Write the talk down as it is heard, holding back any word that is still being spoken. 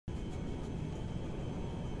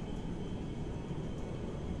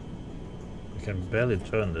I can barely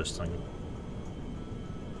turn this thing.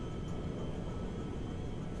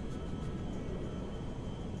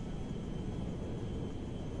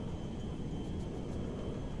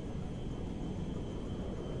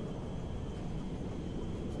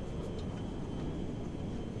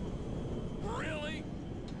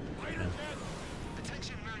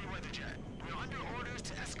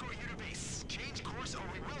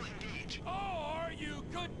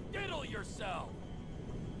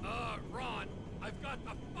 Ron, I've got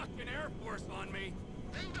the fucking Air Force on me.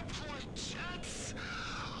 They deploy jets?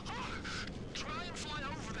 Try and fly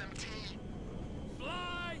over them, T.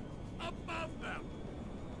 Fly above them.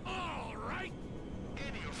 All right.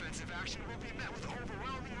 Any offensive action will be met with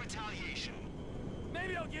overwhelming retaliation.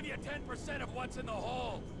 Maybe I'll give you 10% of what's in the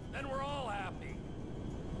hole. Then we're all happy.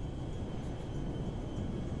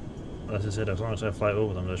 As I said, as long as I fly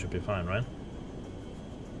over them, that should be fine, right?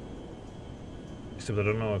 Except I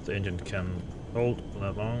don't know if the engine can hold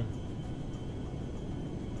that long.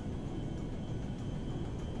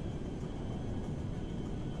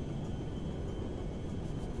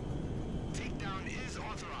 Takedown is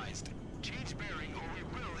authorized. Change bearing or we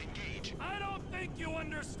will engage. I don't think you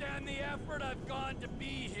understand the effort I've gone to be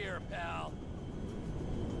here, pal.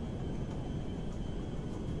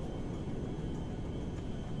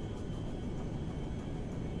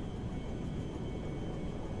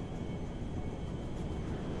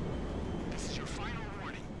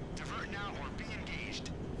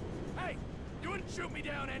 Shoot me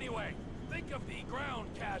down anyway. Think of the ground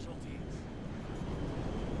casualties.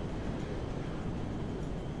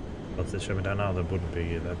 But if they shoot me down now, there wouldn't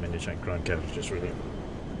be that many ground casualties really.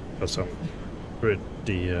 Because I'm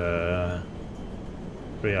pretty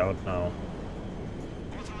free out now.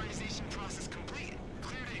 Authorization process complete.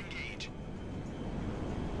 Clear to engage.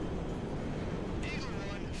 Eagle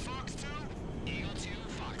 1, Fox 2. Eagle 2,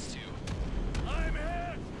 Fox 2. I'm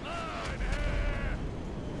hit! I'm hit!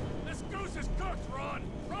 This goose is cooked, Ron!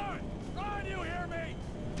 Ron! Ron, you hear me?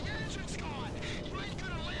 The engine's gone! You ain't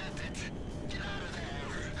gonna land it! Get out of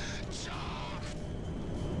there! Jump!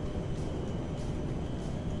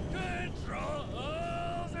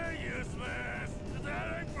 Controls are useless!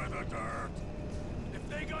 Heading for the dirt! If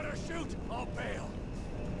they gotta shoot, I'll bail.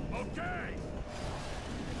 Okay!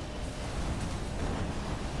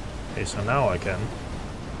 Okay, so now I can.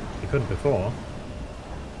 You couldn't before.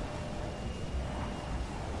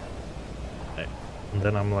 And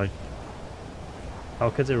then I'm like, how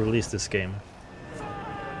could they release this game?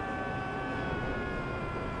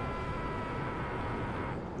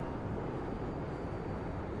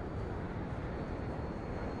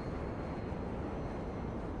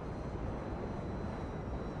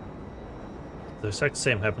 The exact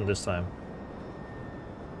same happened this time.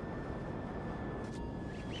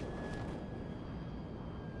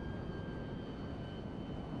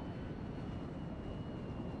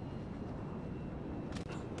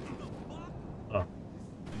 Oh.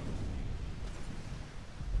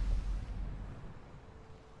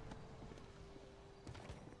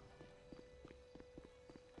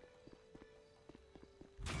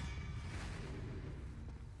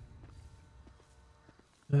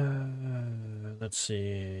 Let's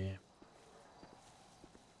see.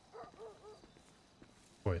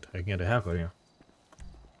 Wait, I can get a haircut here.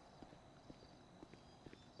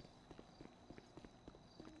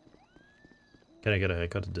 Can I get a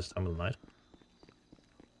haircut at this time of the night?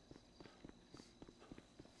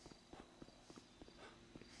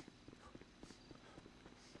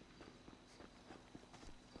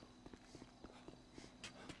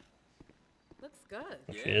 Looks good.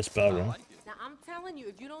 Actually, it's better. Now, I'm telling you,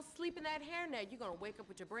 if you don't sleep in that hairnet, you're gonna wake up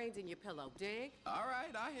with your brains in your pillow, dig? All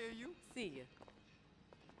right, I hear you. See ya.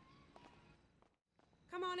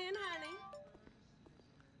 Come on in, honey.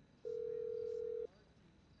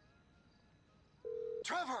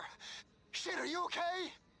 Trevor! Shit, are you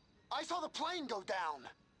okay? I saw the plane go down.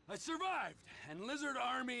 I survived, and Lizard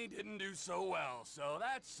Army didn't do so well, so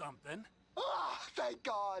that's something. Ah, thank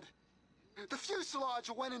God. The fuselage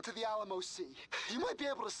went into the Alamo Sea. You might be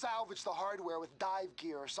able to salvage the hardware with dive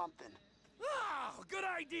gear or something. Ah, good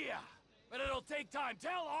idea. But it'll take time.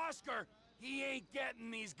 Tell Oscar he ain't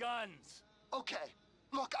getting these guns. Okay,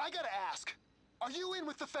 look, I gotta ask. Are you in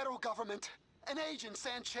with the federal government? An agent,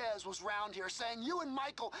 Sanchez, was round here saying you and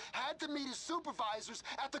Michael had to meet his supervisors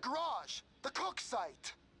at the garage, the Cook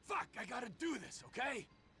site. Fuck, I gotta do this, okay?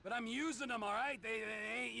 But I'm using them, all right? They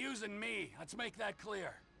ain't using me. Let's make that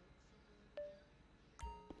clear.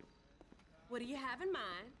 What do you have in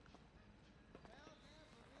mind?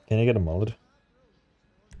 Can I get a mullet?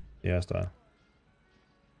 Yeah, style.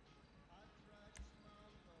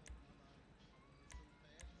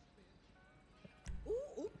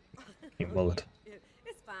 mullet.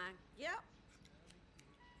 It's fine. Yep.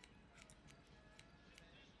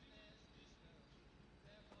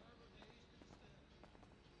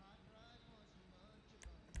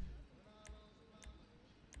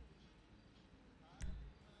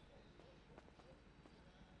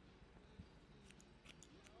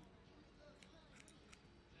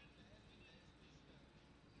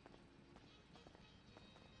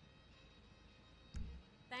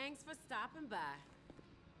 Thanks for stopping by.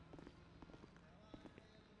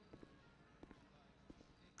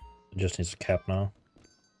 It just needs a cap now.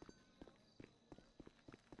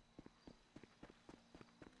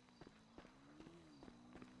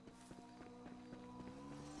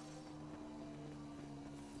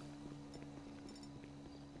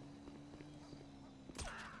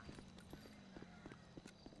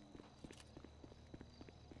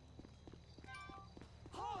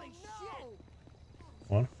 Holy shit!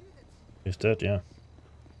 What? He's dead, yeah.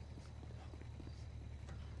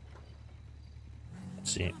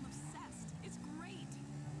 Let's see.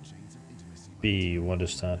 B, what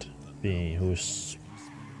is that? B, who's...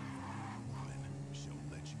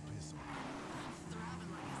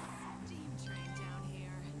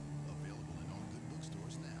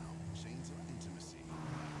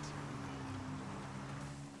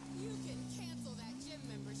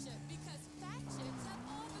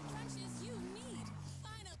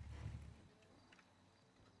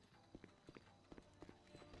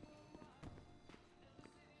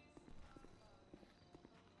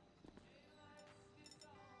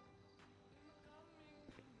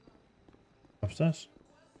 Upstairs?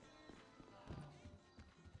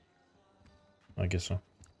 I guess so.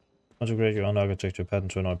 Want to create your own architecture pattern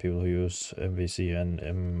to annoy people who use MVC and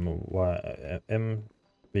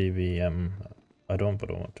MVVM. I don't, but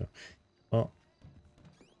I want to. Well,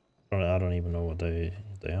 I don't even know what they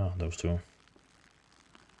are, those two.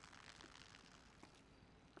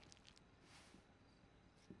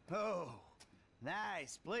 Oh,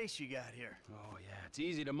 nice place you got here. Oh yeah, it's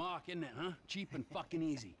easy to mock, isn't it, huh? Cheap and fucking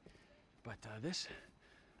easy. But this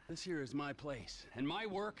here is my place, and my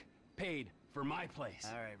work paid for my place.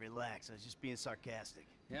 All right, relax. I was just being sarcastic.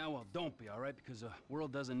 Yeah, well, don't be, all right? Because the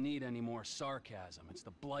world doesn't need any more sarcasm. It's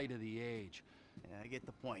the blight of the age. Yeah, I get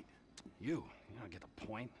the point. You don't get the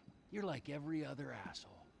point. You're like every other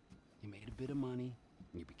asshole. You made a bit of money,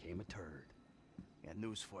 and you became a turd. Got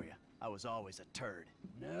news for you. I was always a turd.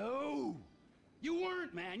 No! You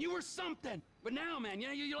weren't, man. You were something. But now, man, you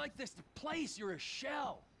know, you're like this place. You're a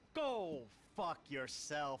shell. Go fuck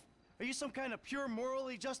yourself. Are you some kind of pure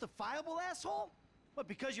morally justifiable asshole? What,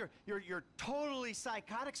 because you're totally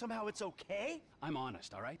psychotic, somehow it's okay? I'm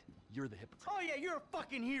honest, all right? You're the hypocrite. Oh yeah, you're a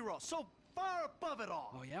fucking hero, so far above it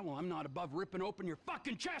all. Oh yeah? Well, I'm not above ripping open your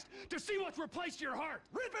fucking chest to see what's replaced your heart.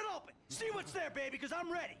 Rip it open! See what's there, baby, because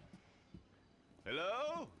I'm ready.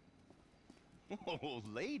 Hello? Oh,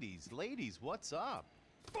 ladies, what's up?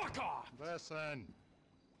 Fuck off! Listen.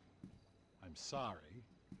 I'm sorry,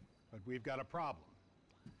 but we've got a problem.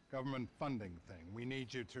 Government funding thing. We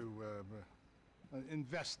need you to,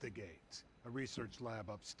 investigate a research lab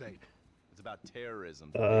upstate. It's about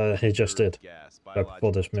terrorism. He just did. Gas, Right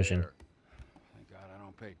before this mission. terror. Thank God I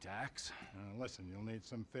don't pay tax. Listen, you'll need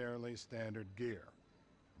some fairly standard gear.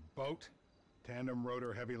 Boat, tandem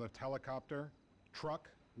rotor heavy lift helicopter, truck,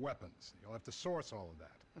 weapons. You'll have to source all of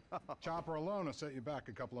that. Chopper alone will set you back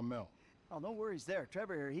a couple of mil. Oh, no worries there.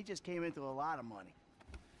 Trevor here, he just came into a lot of money.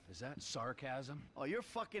 Is that sarcasm? Oh, you're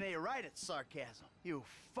fucking A-right at sarcasm. You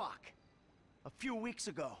fuck. A few weeks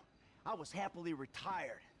ago, I was happily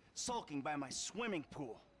retired, sulking by my swimming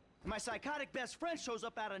pool. And my psychotic best friend shows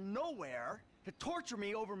up out of nowhere to torture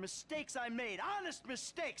me over mistakes I made. Honest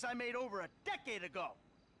mistakes I made over a decade ago.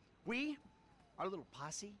 We, our little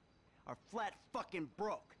posse, are flat fucking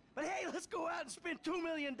broke. But hey, let's go out and spend $2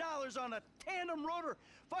 million on a tandem rotor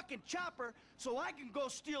fucking chopper so I can go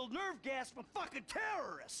steal nerve gas from fucking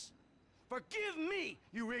terrorists. Forgive me,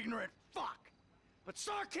 you ignorant fuck. But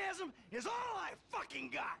sarcasm is all I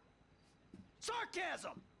fucking got.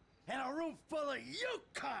 Sarcasm! And a room full of you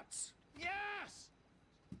cunts! Yes!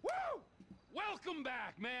 Woo! Welcome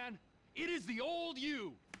back, man. It is the old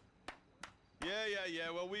you.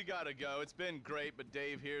 Yeah, well, we gotta go. It's been great, but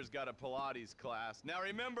Dave here's got a Pilates class. Now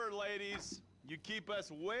remember, ladies, you keep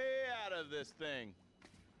us way out of this thing.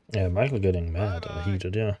 Yeah, Michael getting mad, Bye-bye.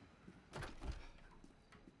 heated, yeah.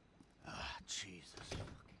 Ah, Jesus fucking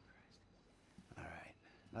Christ. All right,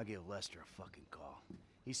 I'll give Lester a fucking call.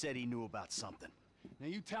 He said he knew about something. Now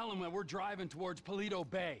you tell him that we're driving towards Polito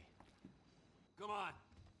Bay. Come on.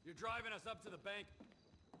 You're driving us up to the bank.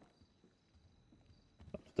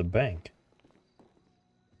 The bank.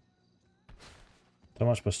 So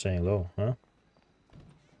much for staying low, huh?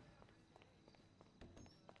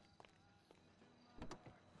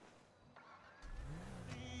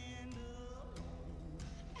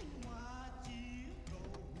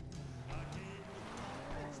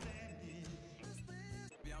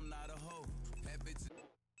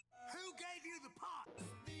 Who gave you the pot?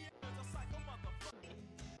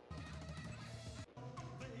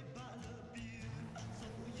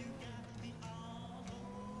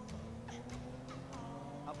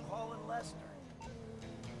 I'm calling Lester.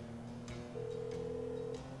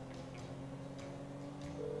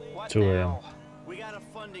 What 2 a.m. now? We got a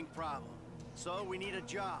funding problem, so we need a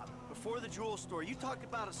job. Before the jewel store, you talked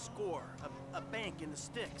about a score, a bank in the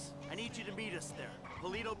sticks. I need you to meet us there.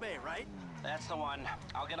 Polito Bay, right? That's the one.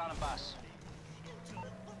 I'll get on a bus.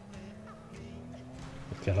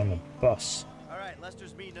 Get on the bus. All right,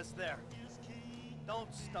 Lester's meeting us there.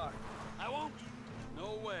 Don't start. I won't.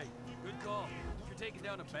 No way. Good call. If you're taking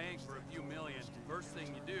down a bank for a few million, first thing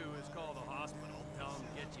you do is call the hospital. Tell them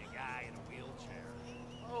to get you a guy in a wheelchair.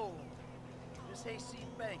 Oh, this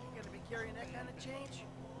hayseed bank, you gonna be carrying that kind of change?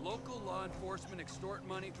 Local law enforcement extort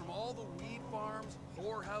money from all the weed farms,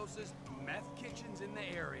 whorehouses, meth kitchens in the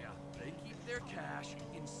area. They keep their cash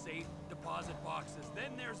in safe deposit boxes.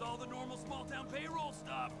 Then there's all the normal small-town payroll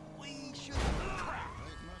stuff. We should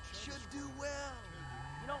do well.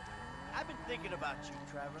 You know, I've been thinking about you,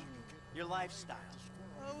 Trevor. Your lifestyle.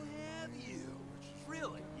 Oh, have you?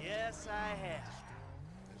 Really? Yes, I have.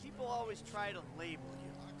 People always try to label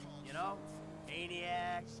you. You know?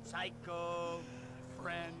 Maniac, psycho.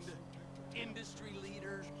 Friend, industry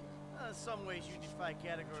leader. In some ways you defy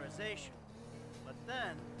categorization. But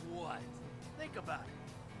then, What? think about it.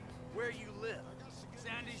 Where you live.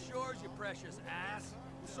 Sandy Shores, you precious ass.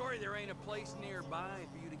 Sorry there ain't a place nearby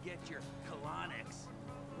for you to get your colonics.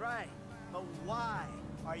 Right. But why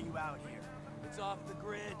are you out here? It's off the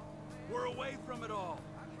grid. We're away from it all.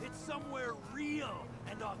 It's somewhere real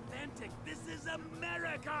and authentic. This is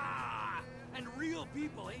America! And real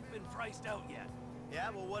people ain't been priced out yet. Yeah,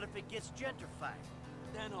 well, what if it gets gentrified?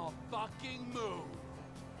 Then I'll fucking move.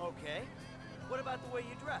 Okay. What about the way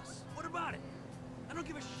you dress? What about it? I don't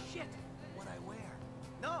give a shit what I wear.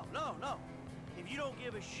 No. If you don't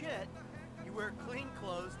give a shit, you wear clean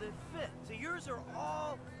clothes that fit. So yours are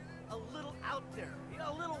all a little out there, you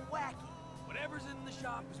know, a little wacky. Whatever's in the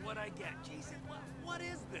shop is what I get. Jesus, what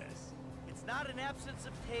is this? It's not an absence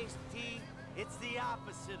of taste, T. It's the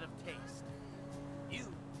opposite of taste. You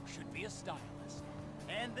should be a stylist.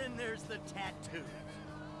 And then there's the tattoos,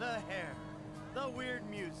 the hair, the weird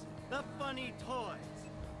music, the funny toys,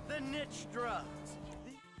 the niche drugs.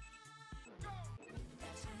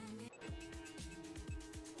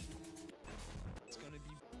 It's gonna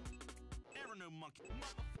be never no monkey.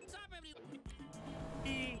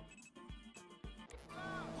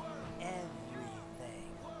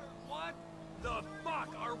 Everything. What the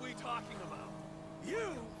fuck are we talking about?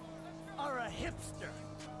 You are a hipster.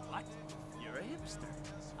 What? You're a hipster.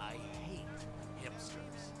 I hate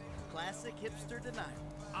hipsters. Classic hipster denial.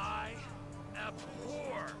 I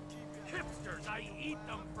abhor hipsters. I eat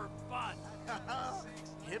them for fun.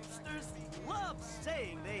 Hipsters love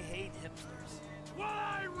saying they hate hipsters. What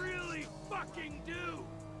I really fucking do.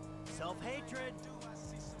 Self-hatred.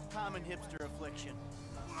 Common hipster affliction.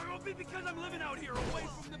 It'll be because I'm living out here away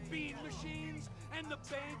from the bean machines and the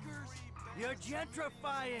bankers. You're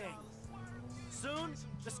gentrifying. Soon,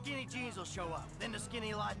 the skinny jeans will show up, then the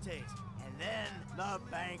skinny lattes, and then the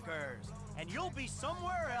bankers. And you'll be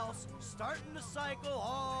somewhere else, starting the cycle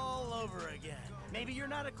all over again. Maybe you're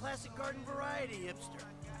not a classic garden variety hipster,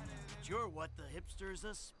 but you're what the hipsters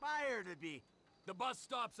aspire to be. The bus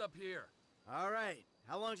stops up here. All right,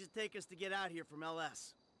 how long does it take us to get out here from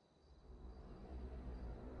LS?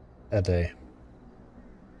 A day.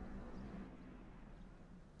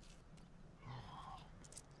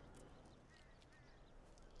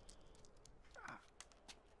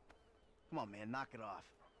 Come on, man, knock it off.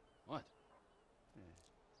 What?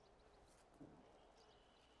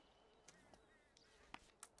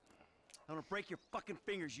 I'm gonna break your fucking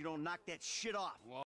fingers. You don't knock that shit off.